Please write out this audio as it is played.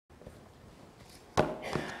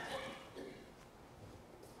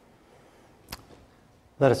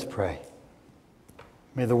Let us pray.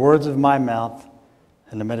 May the words of my mouth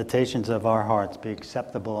and the meditations of our hearts be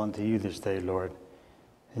acceptable unto you this day, Lord.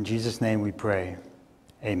 In Jesus' name we pray.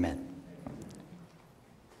 Amen.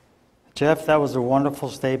 Jeff, that was a wonderful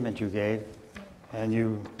statement you gave, and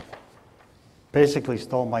you basically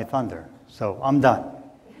stole my thunder, so I'm done.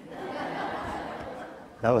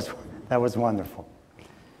 That was wonderful.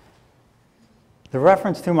 The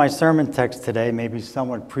reference to my sermon text today may be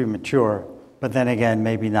somewhat premature, but then again,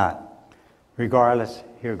 maybe not. Regardless,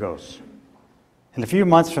 here goes. In a few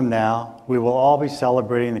months from now, we will all be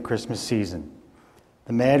celebrating the Christmas season.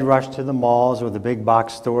 The mad rush to the malls or the big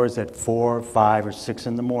box stores at 4, 5, or 6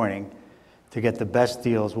 in the morning to get the best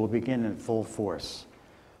deals will begin in full force.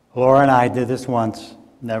 Laura and I did this once,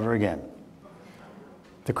 never again.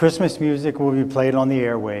 The Christmas music will be played on the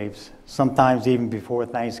airwaves, sometimes even before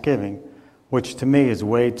Thanksgiving, which to me is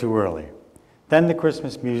way too early. Then the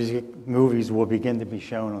Christmas movies will begin to be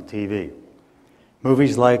shown on TV.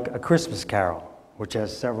 Movies like A Christmas Carol, which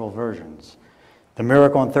has several versions. The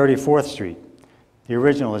Miracle on 34th Street, the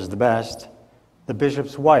original is the best. The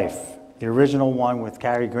Bishop's Wife, the original one with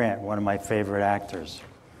Cary Grant, one of my favorite actors.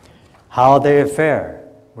 Holiday Affair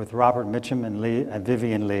with Robert Mitchum and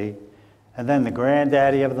Vivian Leigh. And then the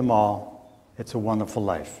granddaddy of them all, It's a Wonderful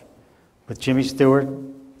Life, with Jimmy Stewart,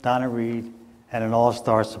 Donna Reed, and an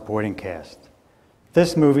all-star supporting cast.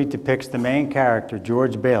 This movie depicts the main character,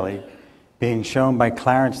 George Bailey, being shown by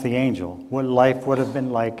Clarence the Angel what life would have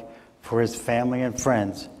been like for his family and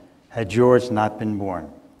friends had George not been born.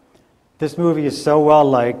 This movie is so well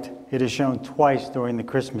liked, it is shown twice during the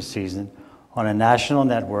Christmas season on a national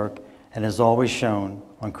network and is always shown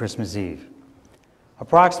on Christmas Eve.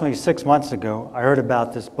 Approximately 6 months ago, I heard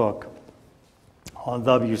about this book on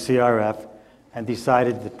WCRF and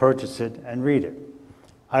decided to purchase it and read it.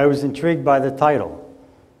 I was intrigued by the title,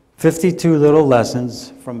 52 Little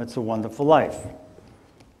Lessons from It's a Wonderful Life.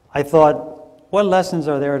 I thought, what lessons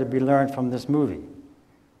are there to be learned from this movie?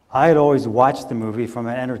 I had always watched the movie from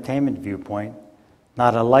an entertainment viewpoint,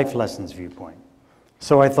 not a life lessons viewpoint.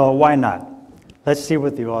 So I thought, why not? Let's see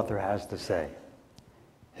what the author has to say.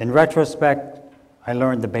 In retrospect, I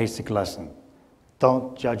learned the basic lesson.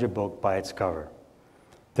 Don't judge a book by its cover.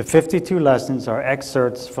 The 52 lessons are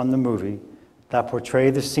excerpts from the movie that portray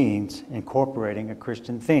the scenes incorporating a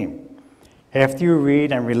Christian theme. After you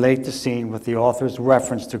read and relate the scene with the author's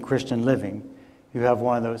reference to Christian living, you have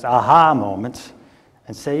one of those aha moments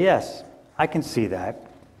and say, yes, I can see that.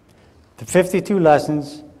 The 52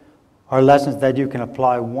 lessons are lessons that you can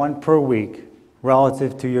apply one per week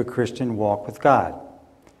relative to your Christian walk with God.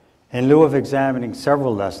 In lieu of examining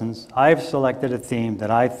several lessons, I have selected a theme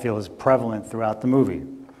that I feel is prevalent throughout the movie.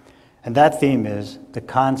 And that theme is the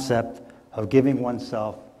concept of giving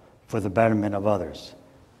oneself for the betterment of others.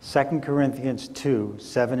 2 Corinthians 2,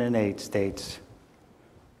 7 and 8 states,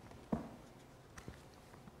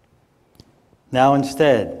 "Now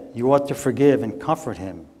instead, you ought to forgive and comfort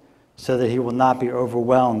him, so that he will not be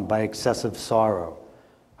overwhelmed by excessive sorrow.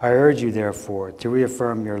 I urge you, therefore, to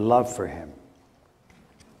reaffirm your love for him."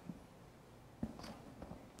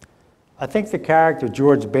 I think the character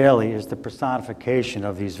George Bailey is the personification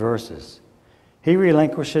of these verses. He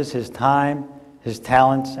relinquishes his time, his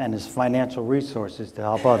talents, and his financial resources to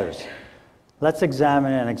help others. Let's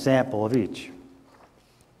examine an example of each.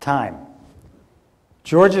 Time.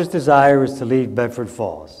 George's desire is to leave Bedford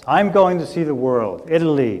Falls. I'm going to see the world,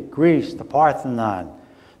 Italy, Greece, the Parthenon,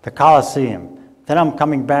 the Colosseum. Then I'm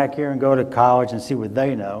coming back here and go to college and see what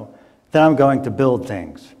they know. Then I'm going to build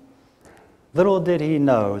things. Little did he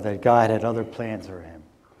know that God had other plans for him.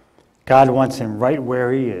 God wants him right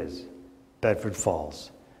where he is, Bedford Falls.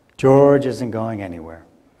 George isn't going anywhere.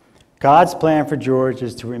 God's plan for George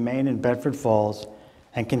is to remain in Bedford Falls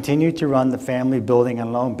and continue to run the family building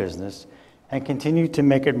and loan business and continue to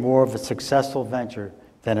make it more of a successful venture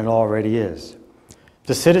than it already is.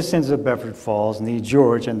 The citizens of Bedford Falls need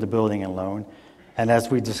George and the building and loan, and as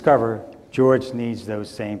we discover, George needs those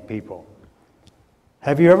same people.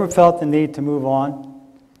 Have you ever felt the need to move on,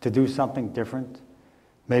 to do something different?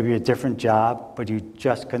 Maybe a different job, but you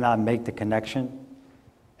just could not make the connection?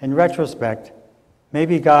 In retrospect,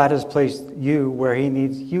 maybe God has placed you where he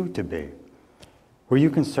needs you to be, where you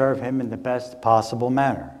can serve him in the best possible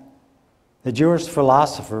manner. The Jewish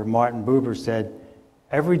philosopher Martin Buber said,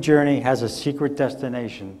 "Every journey has a secret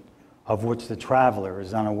destination of which the traveler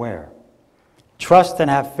is unaware." Trust and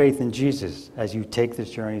have faith in Jesus as you take this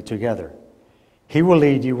journey together. He will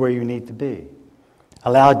lead you where you need to be.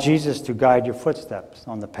 Allow Jesus to guide your footsteps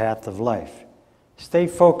on the path of life. Stay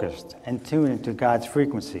focused and tune into God's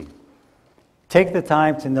frequency. Take the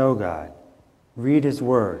time to know God, read his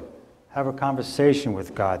word, Have a conversation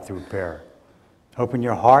with God through prayer. Open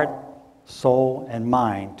your heart, soul, and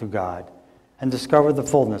mind to God and discover the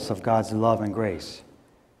fullness of God's love and grace.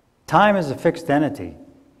 Time is a fixed entity.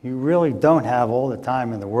 You really don't have all the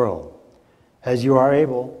time in the world. As you are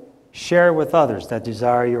able, share it with others that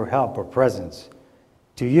desire your help or presence.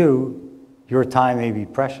 To you, your time may be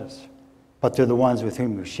precious, but to the ones with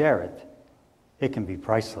whom you share it, it can be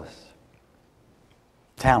priceless.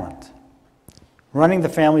 Talent. Running the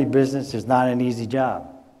family business is not an easy job.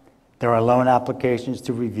 There are loan applications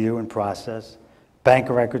to review and process, bank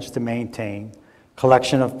records to maintain,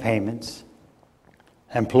 collection of payments,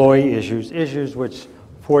 employee issues which,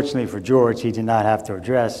 fortunately for George, he did not have to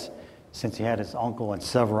address since he had his uncle and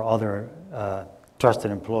several other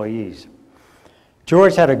trusted employees.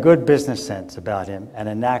 George had a good business sense about him and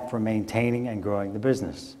a knack for maintaining and growing the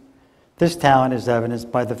business. This talent is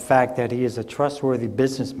evidenced by the fact that he is a trustworthy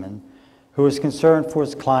businessman who is concerned for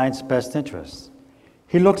his client's best interests.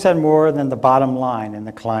 He looks at more than the bottom line in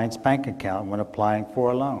the client's bank account when applying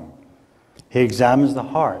for a loan. He examines the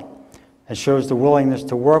heart and shows the willingness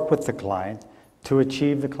to work with the client to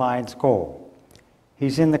achieve the client's goal.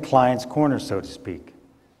 He's in the client's corner, so to speak,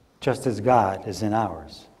 just as God is in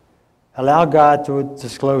ours. Allow God to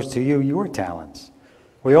disclose to you your talents.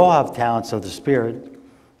 We all have talents of the Spirit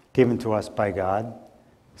given to us by God.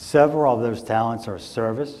 Several of those talents are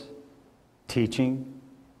service, teaching,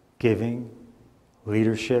 giving,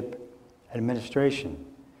 leadership, administration.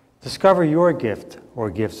 Discover your gift or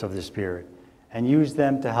gifts of the Spirit and use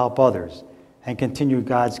them to help others and continue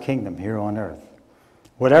God's kingdom here on earth.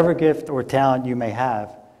 Whatever gift or talent you may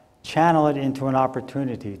have, channel it into an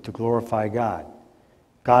opportunity to glorify God.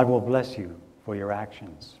 God will bless you for your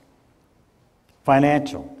actions.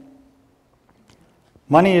 Financial.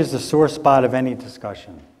 Money is the sore spot of any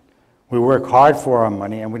discussion. We work hard for our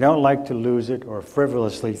money and we don't like to lose it or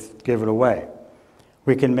frivolously give it away.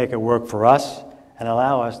 We can make it work for us and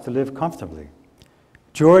allow us to live comfortably.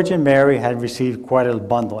 George and Mary had received quite a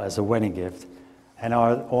bundle as a wedding gift and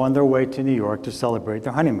are on their way to New York to celebrate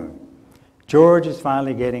their honeymoon. George is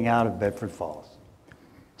finally getting out of Bedford Falls.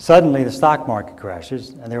 Suddenly, the stock market crashes,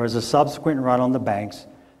 and there was a subsequent run on the banks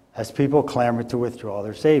as people clamored to withdraw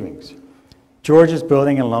their savings. George's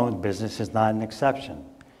building and loan business is not an exception.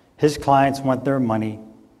 His clients want their money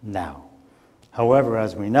now. However,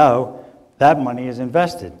 as we know, that money is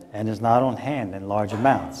invested and is not on hand in large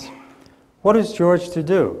amounts. What is George to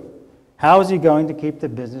do? How is he going to keep the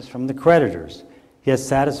business from the creditors, yet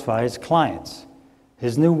satisfy his clients?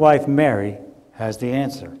 His new wife, Mary, has the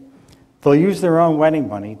answer. They'll use their own wedding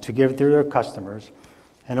money to give to their customers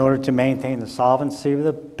in order to maintain the solvency of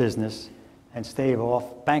the business and stave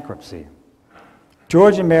off bankruptcy.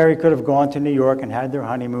 George and Mary could have gone to New York and had their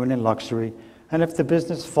honeymoon in luxury, and if the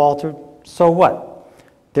business faltered, so what?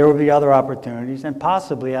 There would be other opportunities, and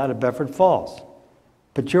possibly out of Bedford Falls.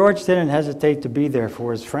 But George didn't hesitate to be there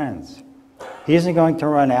for his friends. He isn't going to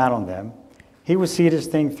run out on them. He would see this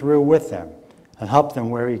thing through with them and help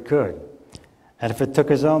them where he could. And if it took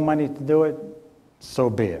his own money to do it, so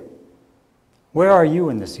be it. Where are you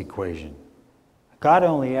in this equation? God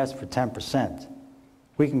only asked for 10%.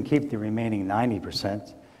 We can keep the remaining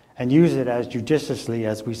 90% and use it as judiciously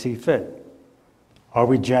as we see fit. Are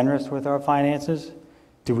we generous with our finances?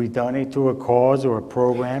 Do we donate to a cause or a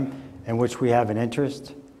program in which we have an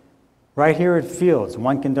interest? Right here at Fields,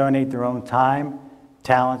 one can donate their own time,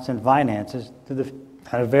 talents, and finances to the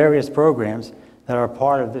various programs that are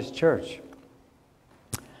part of this church.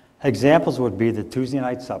 Examples would be the Tuesday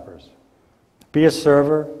night suppers. Be a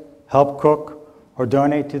server, help cook, or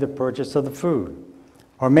donate to the purchase of the food.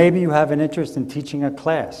 Or maybe you have an interest in teaching a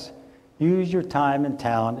class. Use your time and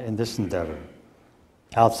talent in this endeavor.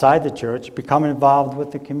 Outside the church, become involved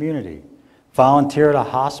with the community. Volunteer at a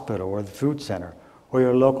hospital or the food center or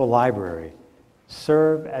your local library.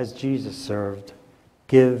 Serve as Jesus served.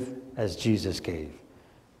 Give as Jesus gave.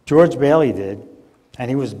 George Bailey did,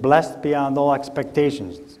 and he was blessed beyond all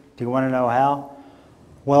expectations. Do you want to know how?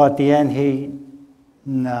 Well, at the end,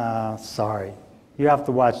 sorry. You have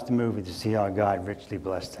to watch the movie to see how God richly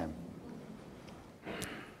blessed him.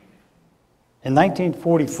 In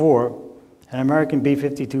 1944, an American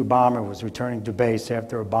B-52 bomber was returning to base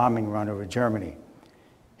after a bombing run over Germany.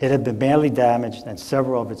 It had been badly damaged and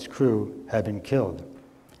several of its crew had been killed.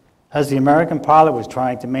 As the American pilot was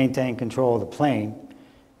trying to maintain control of the plane,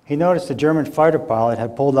 he noticed the German fighter pilot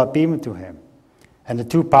had pulled up even to him, and the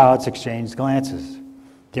two pilots exchanged glances.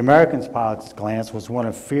 The American pilot's glance was one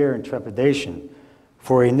of fear and trepidation,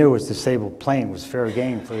 for he knew his disabled plane was fair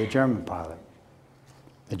game for the German pilot.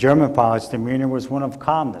 The German pilot's demeanor was one of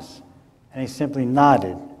calmness, and he simply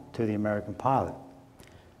nodded to the American pilot.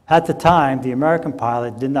 At the time, the American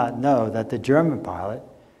pilot did not know that the German pilot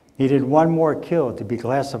needed one more kill to be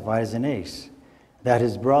classified as an ace, that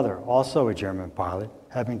his brother, also a German pilot,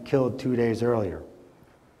 had been killed 2 days earlier.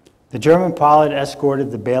 The German pilot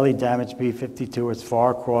escorted the badly damaged B-52 as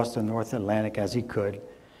far across the North Atlantic as he could,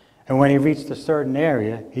 and when he reached a certain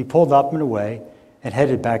area, he pulled up and away and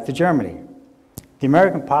headed back to Germany. The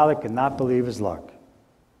American pilot could not believe his luck.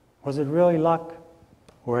 Was it really luck,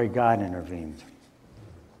 or had God intervened?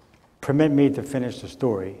 Permit me to finish the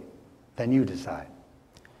story, then you decide.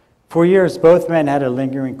 For years, both men had a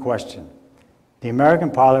lingering question. The American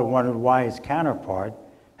pilot wondered why his counterpart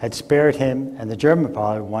had spared him, and the German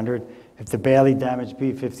pilot wondered if the badly damaged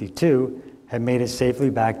B-52 had made it safely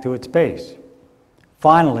back to its base.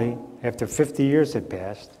 Finally, after 50 years had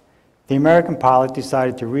passed, the American pilot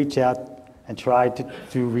decided to reach out and try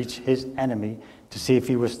to reach his enemy to see if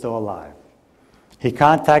he was still alive. He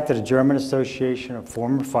contacted a German association of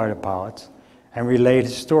former fighter pilots and relayed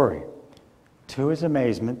his story. To his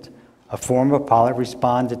amazement, a former pilot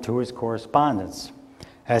responded to his correspondence,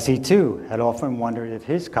 as he too had often wondered if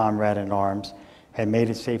his comrade in arms had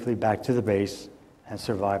made it safely back to the base and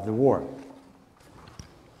survived the war.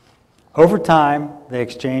 Over time, they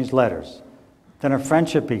exchanged letters. Then a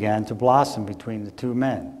friendship began to blossom between the two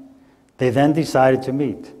men. They then decided to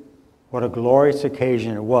meet. What a glorious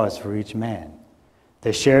occasion it was for each man.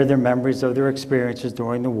 They shared their memories of their experiences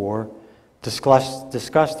during the war,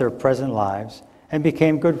 discussed their present lives, and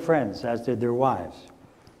became good friends, as did their wives.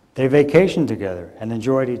 They vacationed together and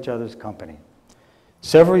enjoyed each other's company.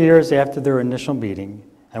 Several years after their initial meeting,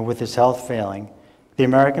 and with his health failing, the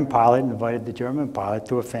American pilot invited the German pilot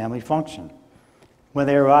to a family function. When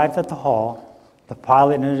they arrived at the hall, the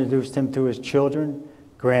pilot introduced him to his children,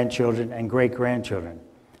 grandchildren, and great-grandchildren,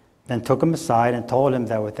 then took him aside and told him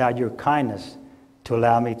that without your kindness to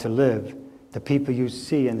allow me to live, the people you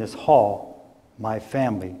see in this hall, my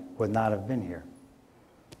family, would not have been here.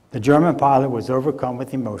 The German pilot was overcome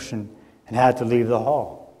with emotion and had to leave the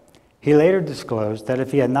hall. He later disclosed that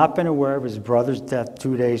if he had not been aware of his brother's death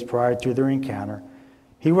 2 days prior to their encounter,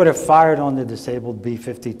 he would have fired on the disabled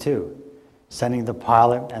B-52, sending the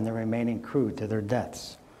pilot and the remaining crew to their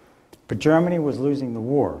deaths. But Germany was losing the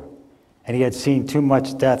war, and he had seen too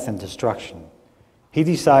much death and destruction. He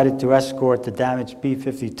decided to escort the damaged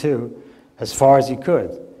B-52 as far as he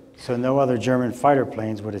could, so no other German fighter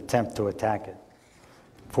planes would attempt to attack it.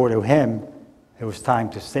 For to him, it was time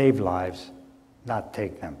to save lives, not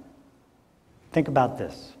take them. Think about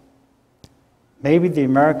this. Maybe the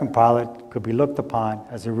American pilot could be looked upon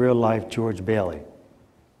as a real-life George Bailey.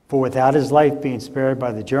 For without his life being spared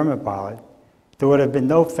by the German pilot, there would have been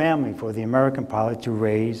no family for the American pilot to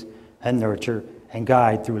raise and nurture and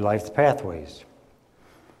guide through life's pathways.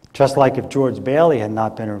 Just like if George Bailey had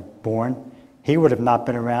not been born, he would have not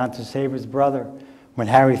been around to save his brother when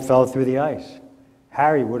Harry fell through the ice.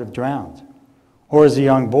 Harry would have drowned. Or as a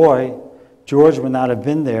young boy, George would not have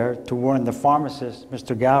been there to warn the pharmacist,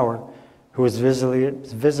 Mr. Gower, who was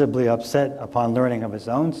visibly upset upon learning of his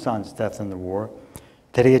own son's death in the war,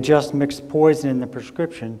 that he had just mixed poison in the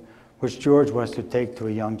prescription which George was to take to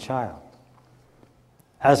a young child.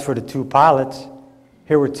 As for the two pilots,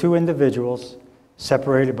 here were two individuals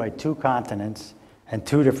separated by two continents and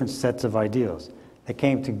two different sets of ideals that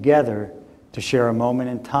came together to share a moment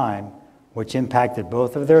in time which impacted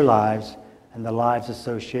both of their lives and the lives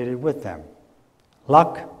associated with them.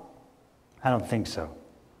 Luck? I don't think so.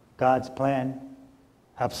 God's plan?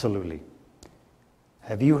 Absolutely.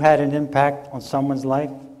 Have you had an impact on someone's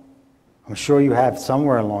life? I'm sure you have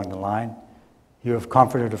somewhere along the line. You have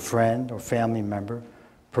comforted a friend or family member,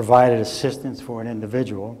 provided assistance for an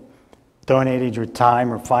individual, donated your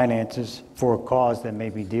time or finances for a cause that may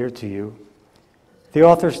be dear to you. The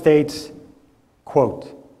author states,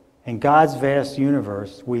 quote, "In God's vast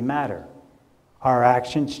universe, we matter. Our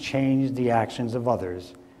actions change the actions of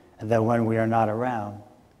others, and that when we are not around,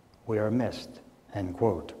 we are missed," end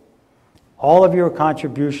quote. All of your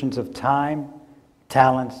contributions of time,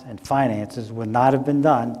 talents, and finances would not have been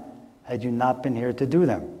done had you not been here to do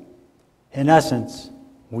them. In essence,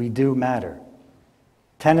 we do matter.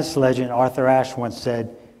 Tennis legend Arthur Ashe once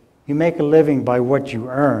said, "You make a living by what you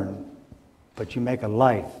earn, but you make a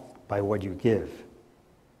life by what you give."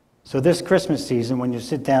 So this Christmas season, when you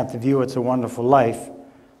sit down to view It's a Wonderful Life,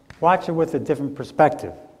 watch it with a different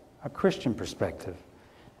perspective, a Christian perspective.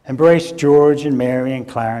 Embrace George and Mary and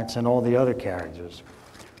Clarence and all the other characters.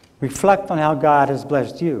 Reflect on how God has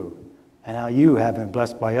blessed you and how you have been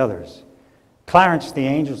blessed by others. Clarence the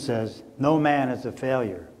angel says, "No man is a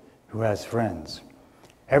failure who has friends."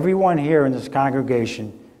 Everyone here in this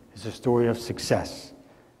congregation is a story of success,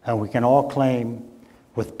 and we can all claim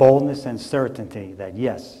with boldness and certainty that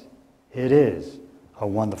yes, it is a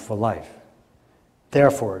wonderful life.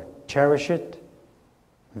 Therefore, cherish it,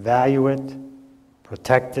 value it,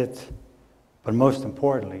 protect it, but most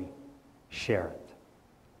importantly, share it.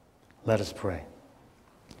 Let us pray.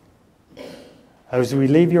 As we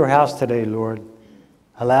leave your house today, Lord,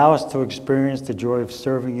 allow us to experience the joy of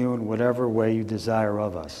serving you in whatever way you desire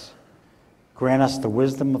of us. Grant us the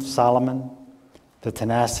wisdom of Solomon, the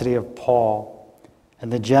tenacity of Paul,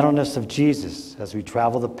 and the gentleness of Jesus as we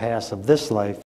travel the paths of this life